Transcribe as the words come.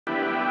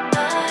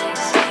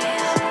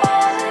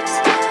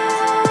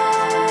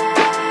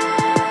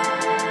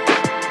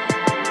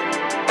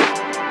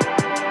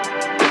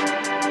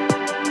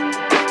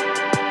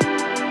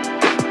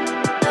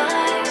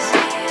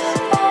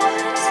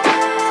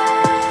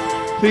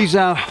These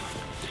are,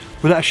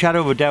 without a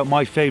shadow of a doubt,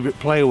 my favourite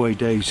playaway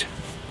days,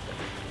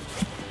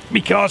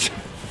 because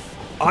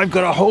I've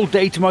got a whole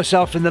day to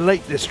myself in the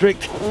Lake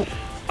District and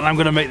I'm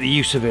going to make the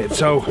use of it.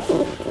 So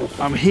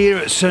I'm here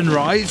at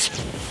sunrise.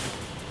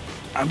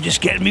 I'm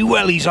just getting my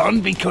wellies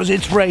on because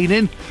it's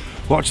raining.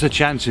 What's the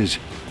chances?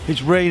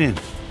 It's raining.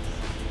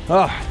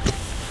 Oh,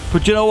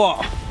 but you know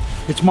what?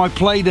 It's my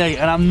play day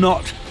and I'm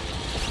not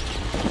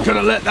going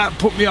to let that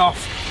put me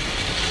off.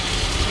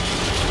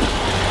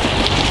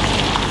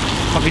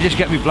 I can just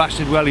get me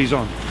blasted wellies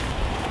on.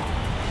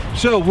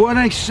 So when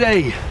I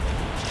say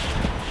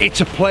it's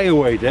a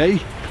playaway day,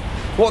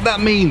 what that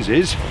means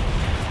is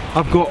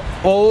I've got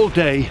all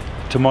day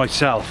to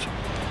myself.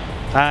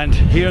 And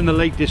here in the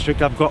Lake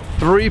District I've got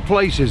 3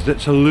 places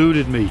that's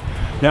eluded me.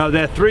 Now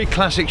they're 3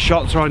 classic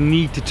shots I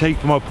need to take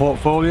for my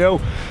portfolio,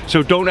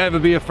 so don't ever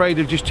be afraid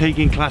of just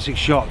taking classic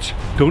shots.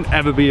 Don't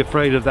ever be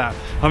afraid of that.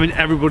 I mean,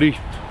 everybody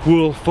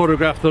will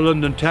photograph the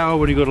London Tower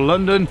when you go to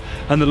London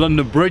and the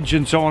London Bridge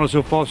and so on and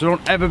so forth, so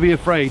don't ever be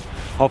afraid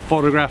of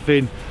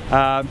photographing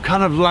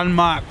kind of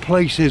landmark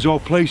places or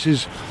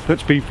places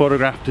that's been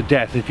photographed to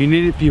death. If you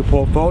need it for your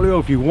portfolio,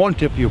 if you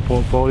want it for your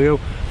portfolio,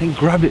 then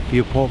grab it for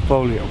your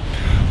portfolio.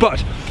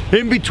 But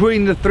in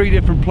between the 3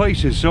 different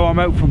places, so I'm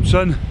out from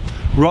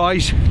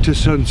sunrise to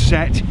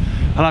sunset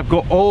and I've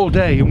got all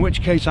day, in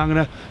which case I'm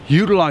going to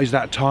utilize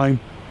that time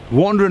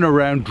wandering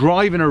around,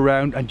 driving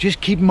around and just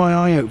keeping my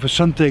eye out for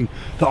something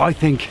that I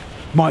think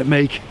might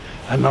make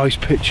a nice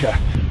picture.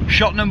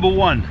 Shot number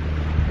 1,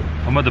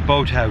 I'm at the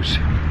Boathouse.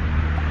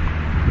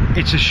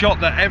 It's a shot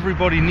that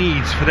everybody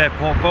needs for their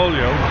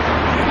portfolio,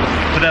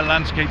 for their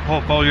landscape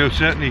portfolio,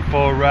 certainly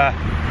for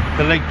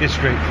the Lake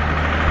District.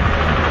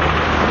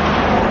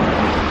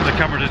 The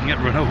camera doesn't get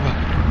run over.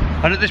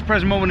 And at this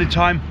present moment in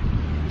time,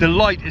 the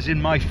light is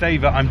in my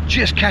favour. I'm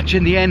just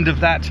catching the end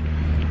of that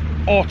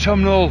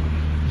autumnal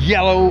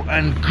yellow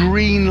and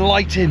green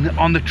lighting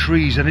on the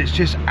trees, and it's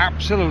just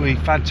absolutely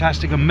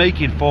fantastic and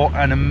making for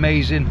an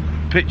amazing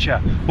picture.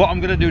 What I'm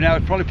going to do now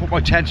is probably put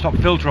my 10-stop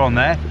filter on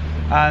there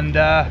and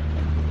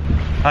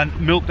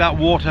milk that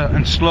water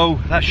and slow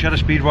that shutter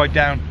speed right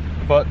down.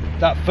 But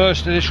that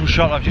first initial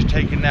shot I've just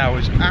taken now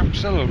is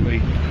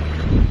absolutely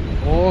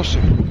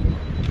awesome.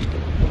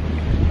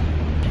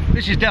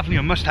 This is definitely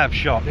a must-have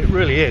shot. It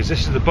really is.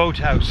 This is the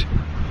Boathouse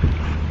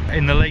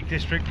in the Lake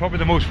District, probably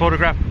the most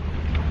photographed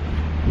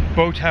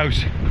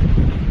boathouse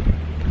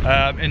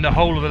in the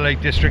whole of the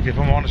Lake District, if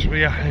I'm honest with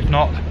you, if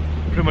not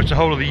pretty much the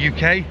whole of the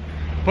UK.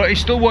 But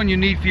it's still one you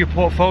need for your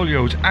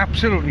portfolio. It's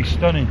absolutely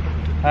stunning,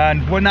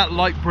 and when that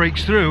light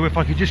breaks through, if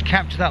I could just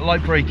capture that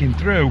light breaking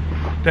through,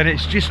 then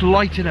it's just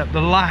lighting up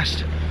the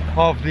last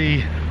of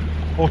the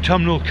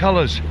autumnal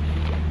colours,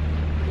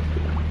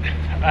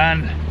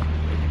 and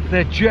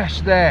they're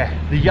just there.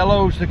 The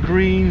yellows, the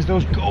greens,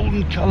 those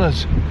golden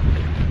colours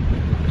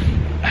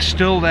are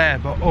still there,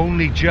 but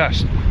only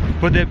just.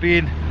 But they're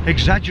being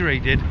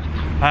exaggerated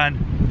and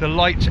the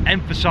light's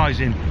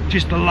emphasizing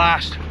just the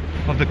last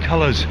of the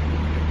colours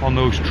on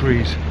those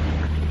trees.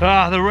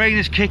 The rain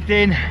has kicked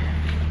in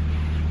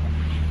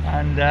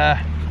and there's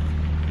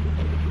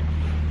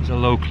a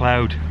low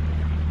cloud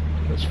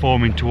that's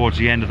forming towards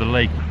the end of the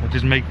lake. That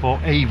does make for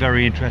a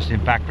very interesting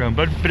background,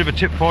 but a bit of a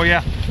tip for you: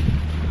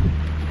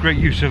 great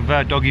use of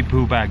doggy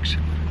poo bags.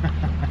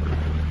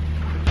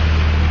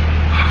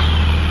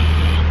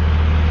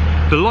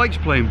 The light's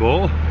playing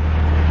ball,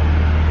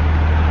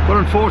 but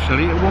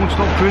unfortunately it won't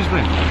stop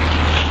drizzling,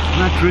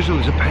 and that drizzle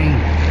is a pain,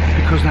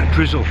 because that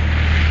drizzle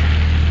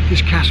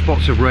just casts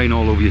spots of rain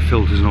all over your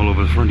filters and all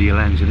over the front of your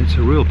lens, and it's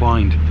a real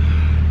bind.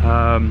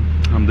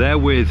 I'm there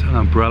with an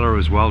umbrella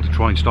as well to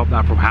try and stop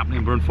that from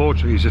happening, but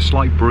unfortunately there's a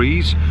slight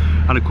breeze,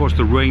 and of course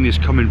the rain is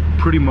coming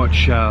pretty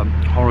much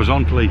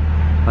horizontally,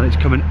 and it's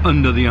coming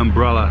under the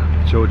umbrella,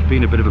 so it's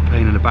been a bit of a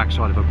pain in the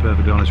backside, if I'm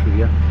perfectly honest with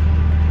you.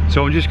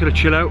 So I'm just going to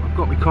chill out. I've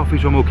got my coffee,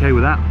 so I'm okay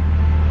with that.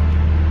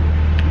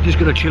 I'm just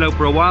going to chill out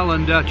for a while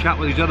and chat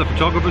with these other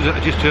photographers that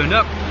have just turned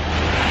up,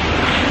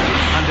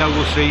 and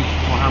we'll see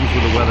what happens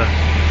with the weather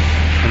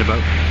in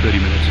about 30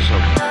 minutes or so.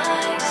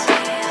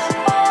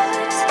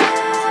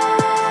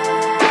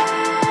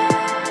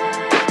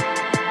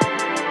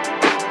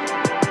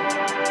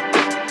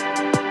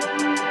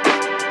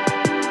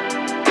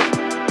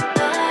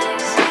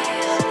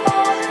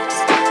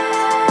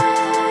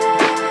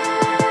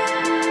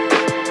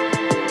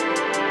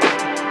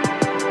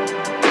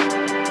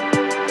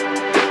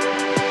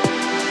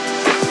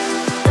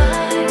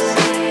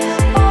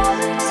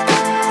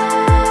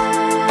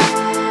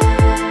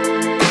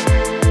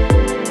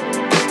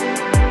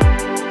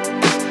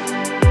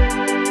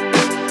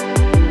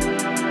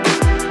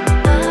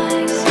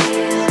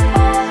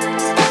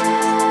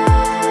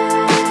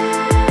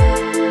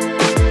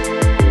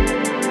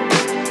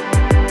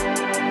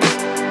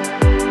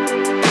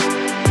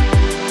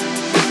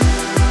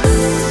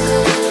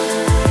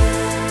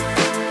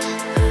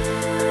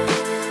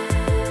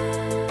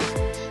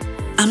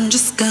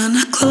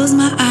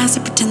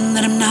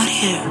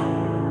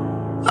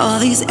 All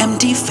these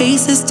empty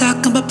faces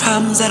talking about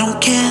problems, I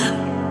don't care.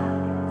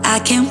 I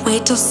can't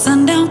wait till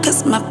sundown,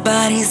 cause my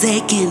body's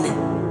aching.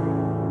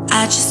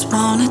 I just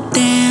wanna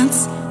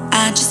dance,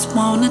 I just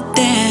wanna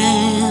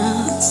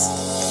dance.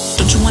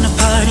 Don't you wanna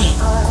party?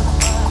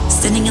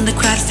 Standing in the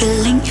crowd,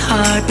 feeling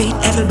heartbeat.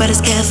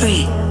 Everybody's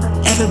carefree,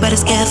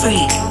 everybody's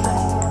carefree.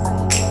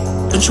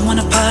 Don't you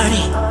wanna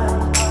party?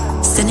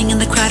 Standing in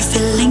the crowd,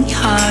 feeling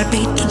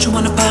heartbeat. Don't you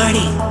wanna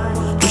party?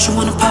 Don't you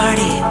wanna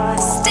party?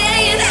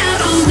 Staying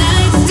out all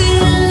night,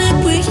 feeling like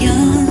we're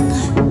young,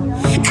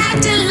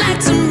 acting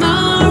like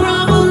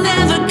tomorrow will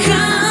never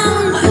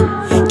come,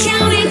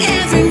 counting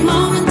every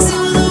moment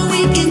till the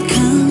weekend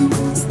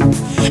comes.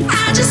 I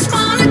just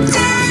wanna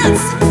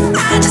dance, I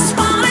just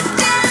wanna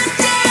dance,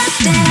 dance,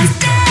 dance,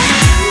 dance.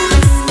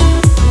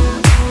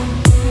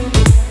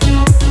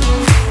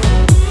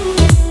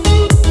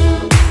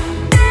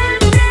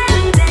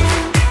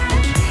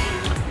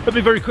 Let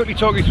me very quickly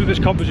talk you through this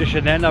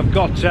composition then. I've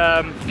got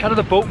kind of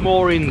the boat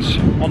moorings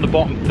on the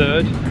bottom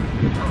third.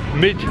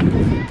 Mid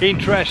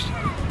interest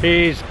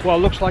is, well,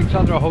 looks like it's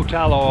either a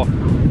hotel or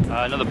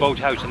another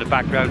boathouse in the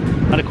background.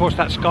 And of course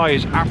that sky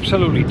is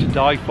absolutely to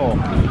die for.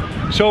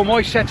 So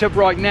my setup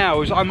right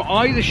now is I'm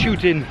either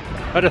shooting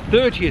at a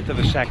 30th of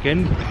a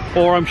second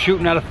or I'm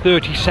shooting at a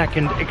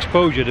 30-second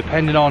exposure,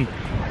 depending on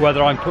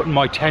whether I'm putting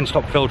my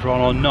 10-stop filter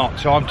on or not.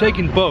 So I'm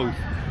taking both.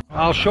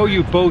 I'll show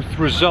you both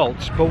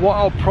results, but what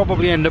I'll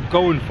probably end up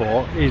going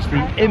for is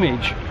the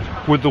image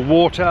with the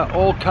water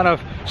all kind of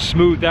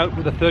smoothed out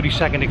with a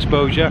 30-second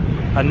exposure,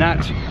 and that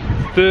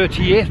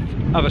 30th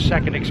of a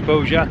second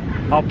exposure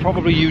I'll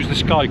probably use the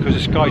sky, because the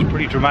sky is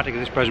pretty dramatic at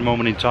this present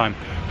moment in time.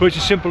 But it's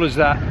as simple as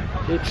that.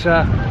 It's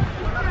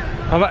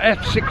I'm at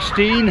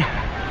f/16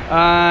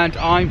 and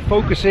I'm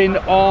focusing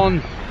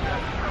on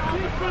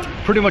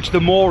pretty much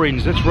the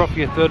moorings. That's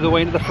roughly a third of the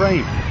way into the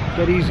frame.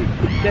 Dead easy,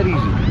 dead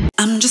easy.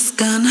 I'm just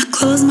gonna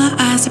close my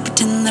eyes and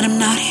pretend that I'm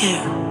not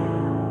here.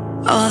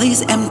 All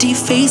these empty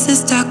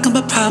faces talking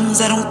about problems,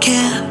 I don't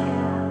care.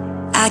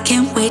 I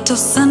can't wait till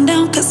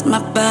sundown, cause my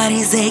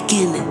body's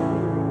aching.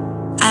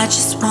 I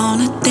just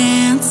wanna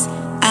dance,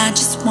 I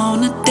just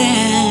wanna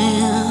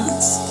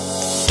dance.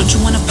 Don't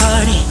you wanna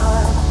party?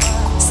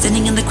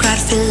 Standing in the crowd,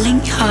 feeling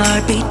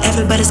heartbeat.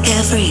 Everybody's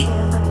carefree,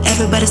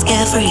 everybody's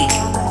carefree.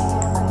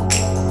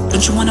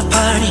 Don't you wanna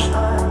party?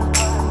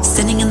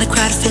 Standing in the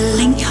crowd,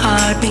 feeling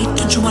heartbeat.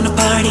 Don't you wanna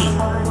party?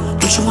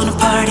 Don't you wanna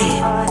party?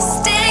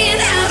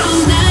 Staying out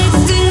all night,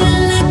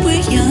 feeling like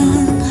we're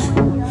young,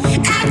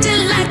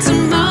 acting like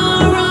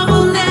tomorrow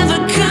will never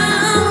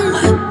come,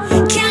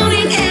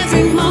 counting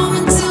every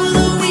moment till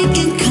the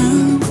weekend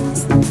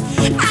comes.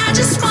 I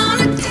just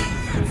wanna.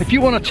 If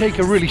you want to take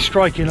a really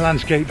striking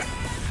landscape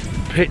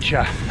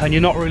picture and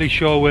you're not really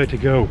sure where to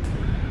go,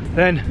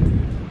 then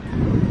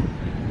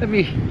let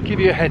me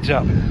give you a heads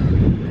up.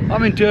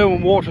 I'm in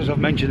Derwentwater, as I've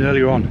mentioned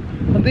earlier on,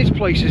 and this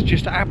place is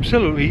just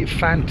absolutely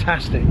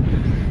fantastic.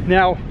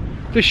 Now,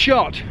 the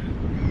shot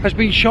has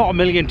been shot a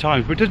million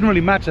times, but it doesn't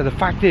really matter. The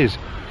fact is,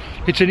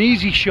 it's an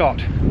easy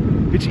shot.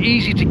 It's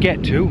easy to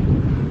get to.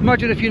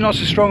 Imagine if you're not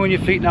so strong on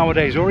your feet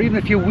nowadays, or even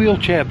if you're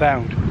wheelchair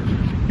bound,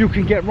 you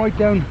can get right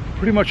down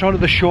pretty much onto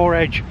the shore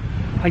edge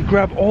and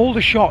grab all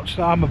the shots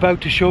that I'm about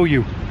to show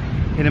you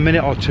in a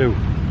minute or two.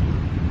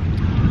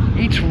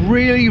 It's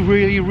really,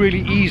 really,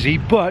 really easy,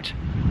 but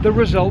the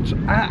results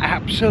are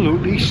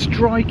absolutely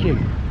striking.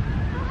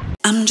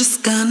 I'm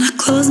just gonna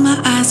close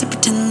my eyes and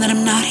pretend that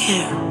I'm not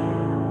here.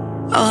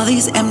 All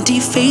these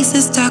empty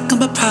faces talking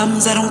about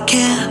problems, I don't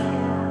care.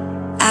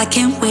 I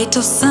can't wait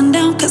till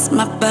sundown, cause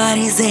my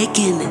body's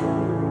aching.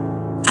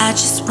 I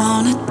just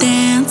wanna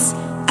dance,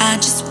 I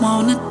just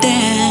wanna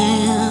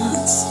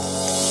dance.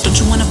 Don't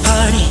you wanna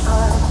party?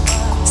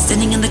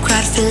 Standing in the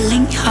crowd,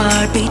 feeling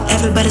heartbeat.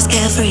 Everybody's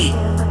carefree,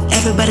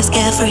 everybody's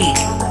carefree.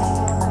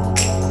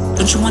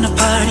 Don't you wanna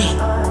party?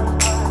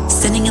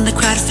 Standing in the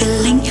crowd,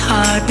 feeling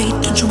heartbeat.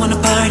 Don't you wanna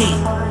party?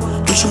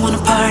 Don't you wanna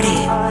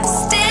party?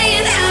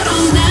 Staying out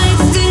all night,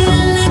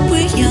 feeling like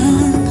we're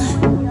young,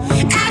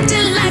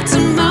 acting like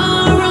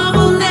tomorrow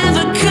will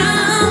never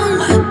come,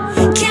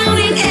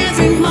 counting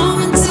every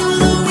moment till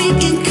the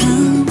weekend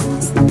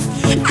comes.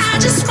 I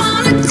just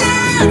wanna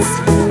dance,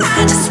 I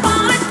just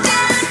wanna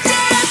dance,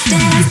 dance,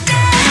 dance,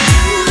 dance.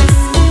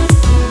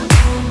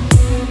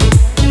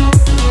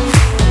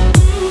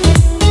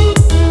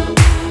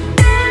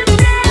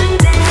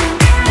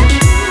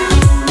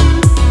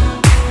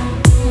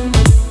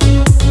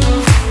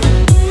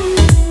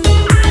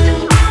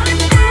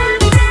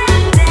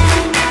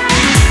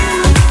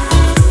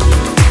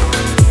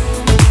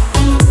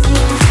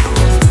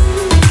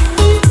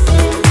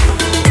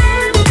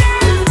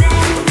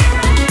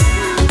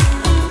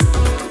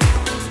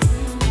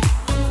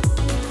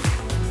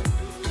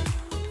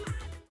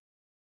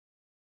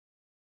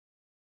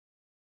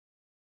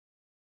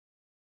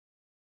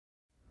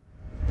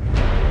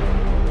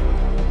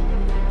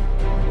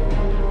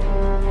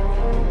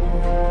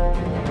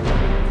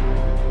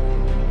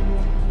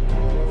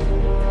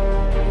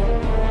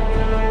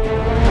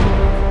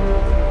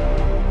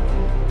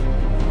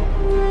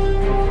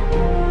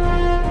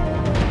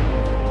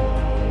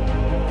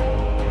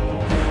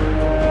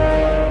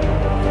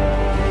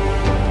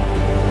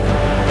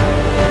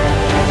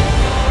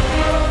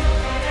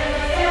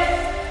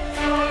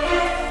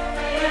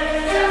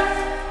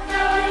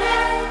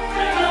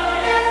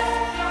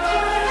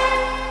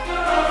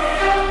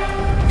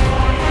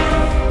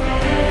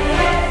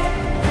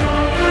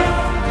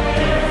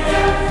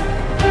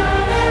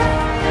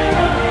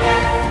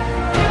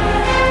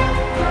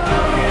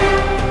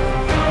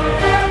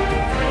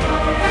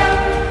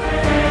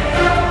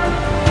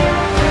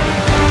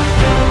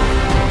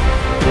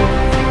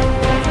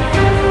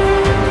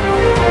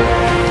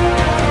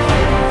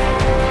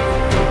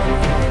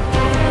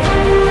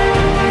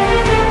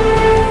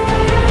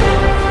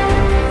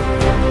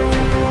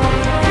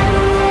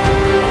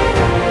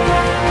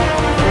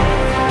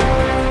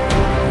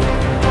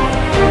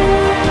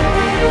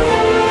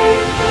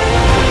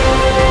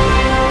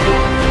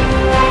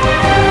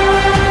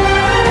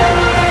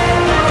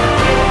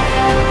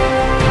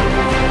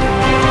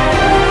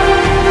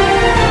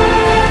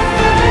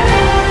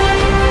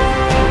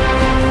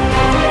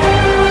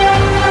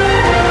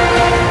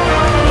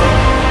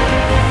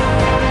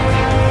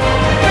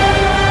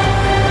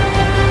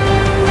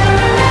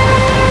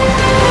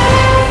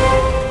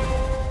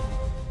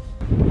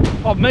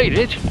 made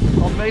it.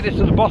 I've made it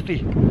to the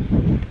bothy,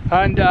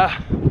 and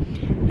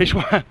it's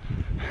one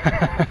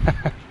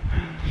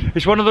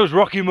it's one of those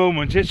rocky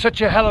moments. It's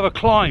such a hell of a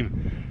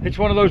climb. It's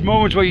one of those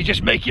moments where you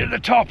just make it to the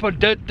top and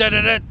da da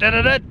da da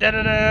da da da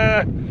da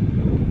da.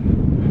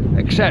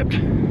 Except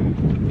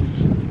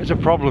there's a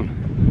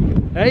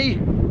problem. A,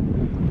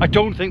 I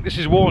don't think this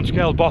is worn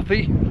scale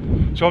bothy,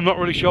 so I'm not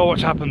really sure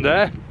what's happened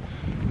there.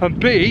 And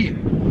B,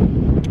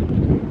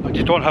 I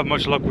just don't have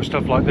much luck with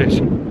stuff like this.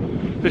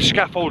 There's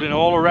scaffolding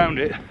all around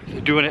it,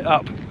 they're doing it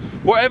up.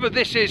 Whatever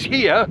this is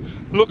here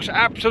looks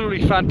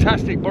absolutely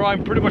fantastic, but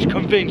I'm pretty much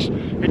convinced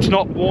it's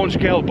not worn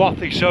scale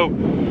bothy, so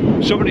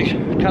somebody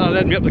kind of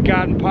led me up the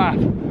garden path,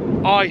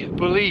 I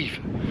believe.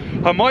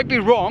 I might be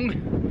wrong,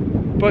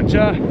 but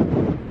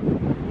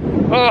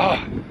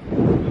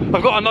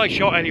I've got a nice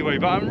shot anyway,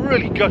 but I'm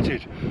really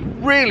gutted.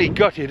 Really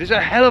gutted. There's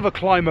a hell of a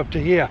climb up to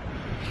here.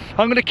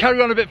 I'm going to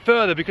carry on a bit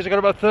further because I've got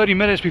about 30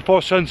 minutes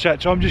before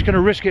sunset, so I'm just going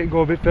to risk it and go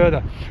a bit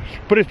further.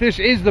 But if this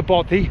is the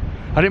bothy,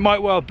 and it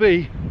might well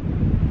be,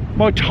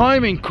 my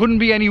timing couldn't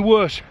be any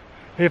worse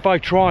if I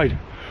tried.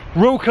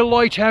 Roker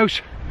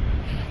Lighthouse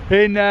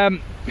in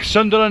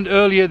Sunderland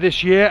earlier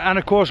this year, and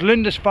of course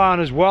Lindisfarne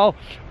as well.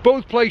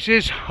 Both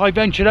places I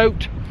ventured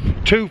out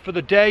to for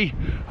the day,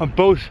 and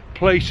both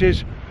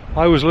places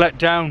I was let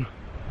down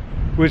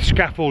with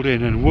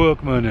scaffolding and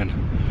workmen, and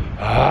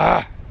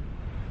I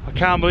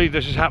can't believe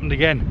this has happened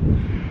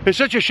again. It's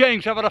such a shame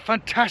because I've had a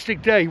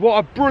fantastic day. What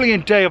a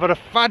brilliant day. I've had a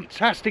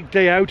fantastic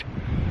day out.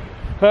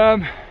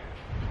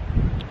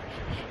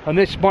 And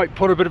this might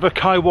put a bit of a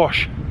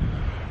kibosh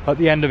at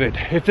the end of it.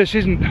 If this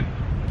isn't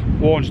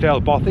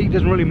Warnsdale bothy, it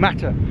doesn't really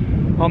matter.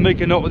 I'll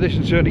make a note of this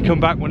and certainly come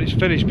back when it's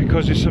finished,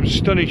 because there's some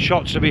stunning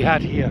shots to be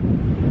had here.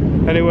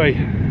 Anyway,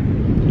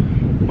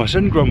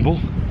 mustn't grumble.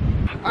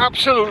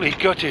 Absolutely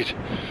gutted.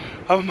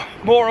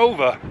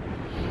 Moreover,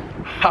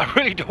 I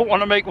really don't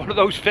want to make one of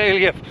those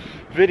failure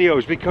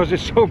videos because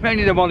there's so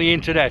many of them on the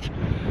internet.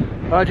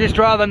 I'd just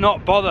rather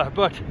not bother,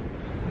 but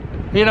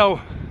you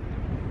know,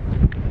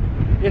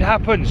 it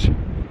happens.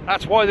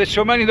 That's why there's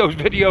so many of those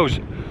videos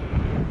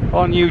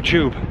on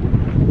YouTube.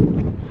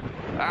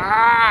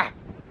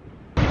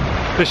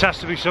 This has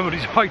to be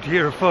somebody's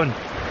idea of fun.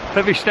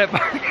 Let me step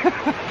back.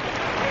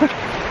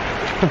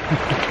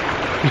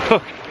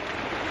 Look.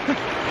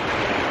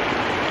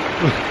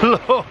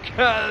 Look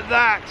at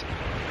that.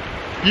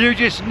 You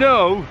just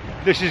know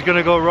this is going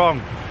to go wrong.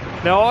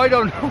 Now I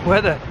don't know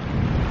whether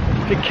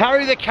to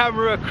carry the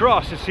camera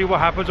across and see what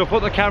happens, or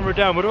put the camera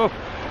down, but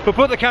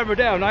put the camera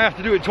down I have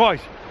to do it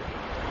twice.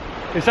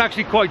 It's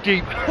actually quite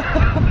deep.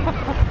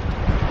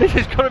 This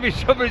is going to be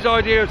somebody's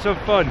idea of some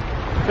fun.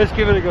 Let's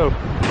give it a go.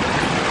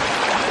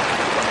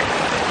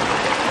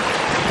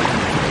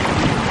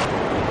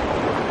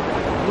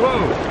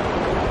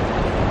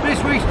 Whoa.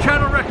 This week's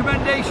channel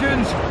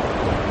recommendations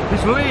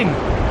is Lynn.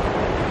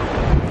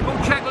 Go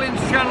check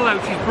Lynn's channel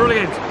out, she's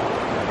brilliant.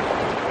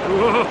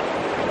 Whoa.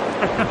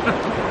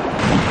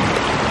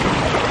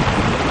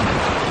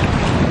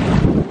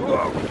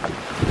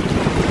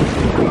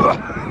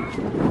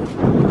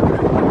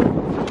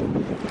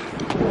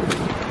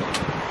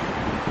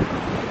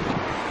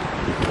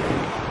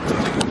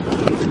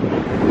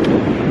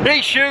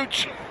 He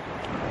shoots,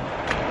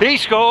 he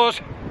scores.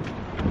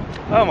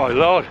 Oh my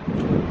lord.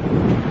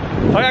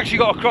 I actually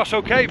got across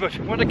okay, but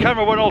when the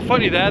camera went all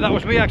funny there, that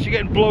was me actually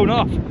getting blown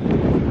off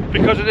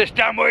because of this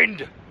damn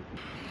wind.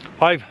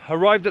 I've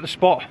arrived at the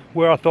spot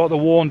where I thought the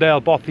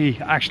Warnsdale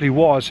bothy actually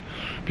was,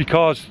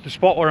 because the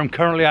spot where I'm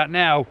currently at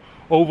now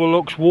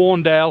overlooks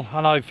Warnsdale,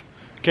 and I've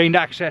gained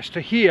access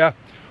to here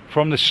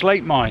from the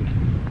slate mine,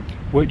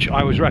 which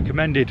I was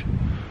recommended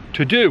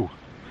to do.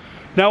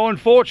 Now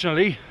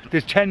unfortunately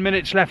there's 10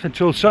 minutes left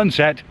until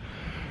sunset,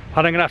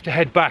 and I'm gonna have to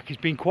head back.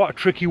 It's been quite a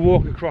tricky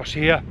walk across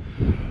here.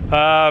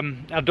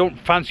 I don't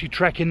fancy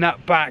trekking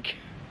that back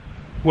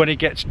when it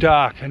gets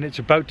dark, and it's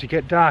about to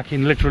get dark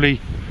in literally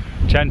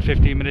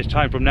 10-15 minutes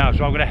time from now,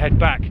 so I'm gonna head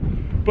back.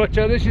 But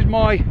this is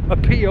my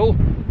appeal.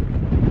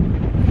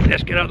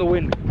 Let's get out of the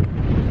wind.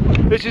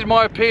 This is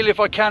my appeal,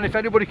 if I can, if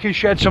anybody can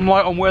shed some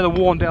light on where the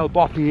Warnsdale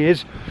bothy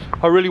is.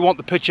 I really want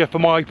the picture for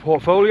my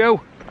portfolio.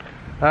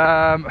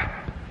 Hang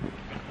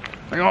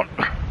on.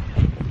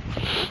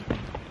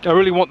 I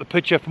really want the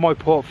picture for my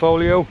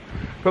portfolio,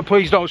 but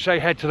please don't say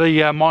head to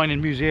the mining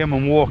museum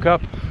and walk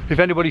up. If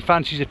anybody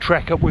fancies a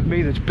trek up with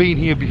me that's been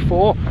here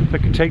before,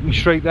 that can take me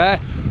straight there,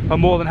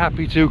 I'm more than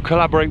happy to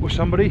collaborate with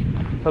somebody.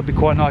 That'd be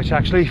quite nice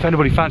actually. If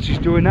anybody fancies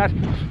doing that,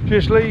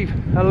 just leave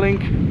a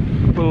link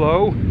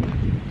below.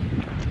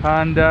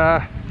 And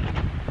yeah,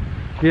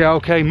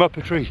 okay,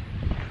 Muppetry,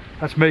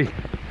 that's me.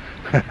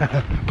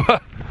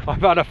 But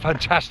I've had a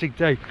fantastic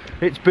day.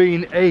 It's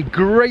been a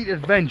great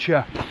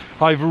adventure.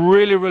 I've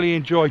really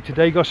enjoyed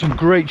today. Got some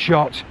great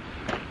shots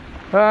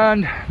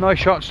and nice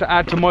shots to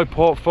add to my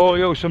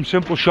portfolio, some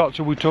simple shots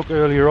that we took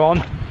earlier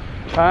on,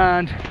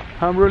 and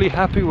I'm really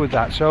happy with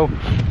that. So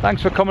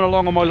thanks for coming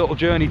along on my little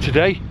journey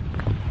today.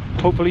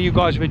 Hopefully you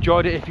guys have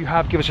enjoyed it. If you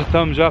have, give us a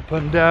thumbs up,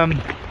 and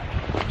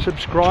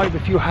subscribe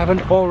if you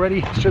haven't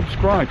already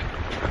subscribed.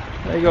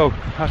 there you go,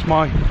 that's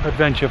my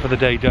adventure for the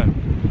day done.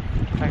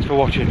 Thanks for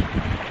watching.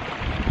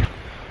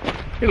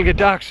 It'll get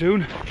dark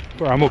soon,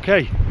 but I'm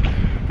okay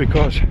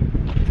because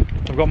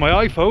I've got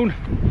my iPhone,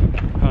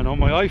 and on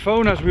my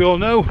iPhone, as we all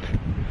know,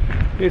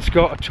 it's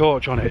got a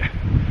torch on it.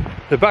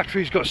 The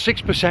battery's got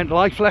 6%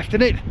 life left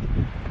in it,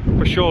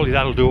 but surely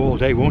that'll do all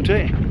day, won't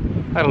it?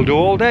 That'll do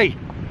all day.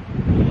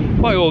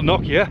 My old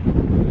Nokia,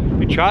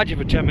 in charge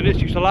for 10 minutes,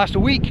 used to last a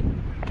week.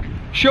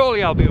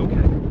 Surely I'll be okay.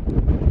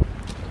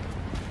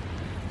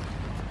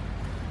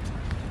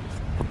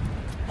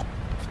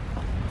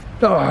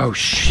 Oh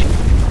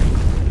shit.